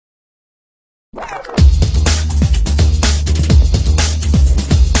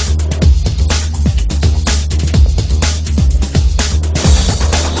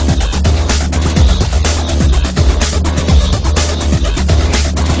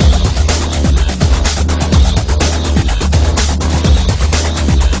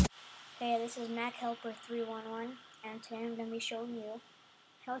Helper 311, and today I'm going to be showing you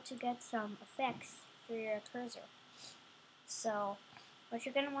how to get some effects for your cursor. So what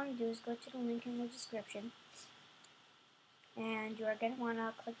you're going to want to do is go to the link in the description, and you are going to want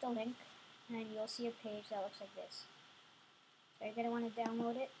to click the link and you'll see a page that looks like this. So you're going to want to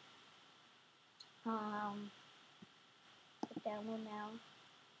download it. Click download now.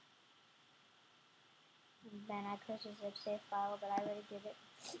 And then I cursor zip save file, but I already did it.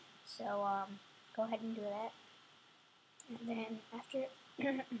 So go ahead and do that. And then after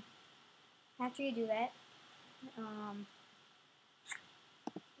you do that,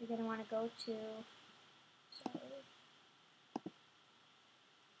 you're gonna want to go to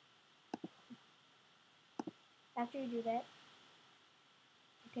After you do that,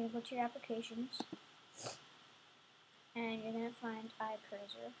 you're gonna go to your applications, and you're gonna find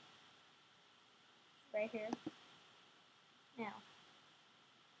iCursor right here. Now,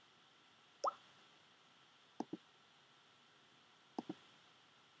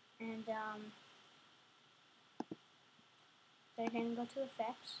 and they're gonna go to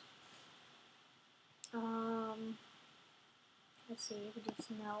effects. Let's see, you could do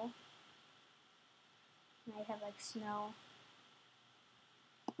snow. Might have like snow,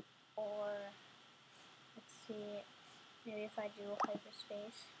 or let's see, maybe if I do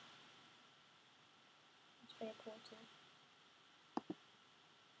hyperspace, it's pretty cool too.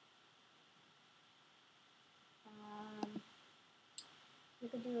 You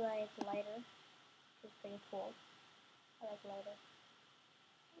could do like lighter, which is pretty cool. I like lighter.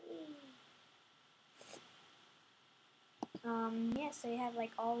 Yeah, so you have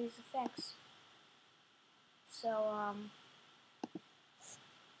like all these effects. So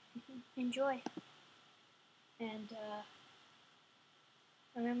enjoy, and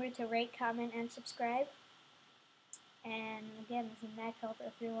remember to rate, comment, and subscribe. And again, this is Mac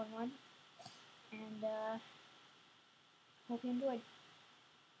Helper 311, and hope you enjoyed.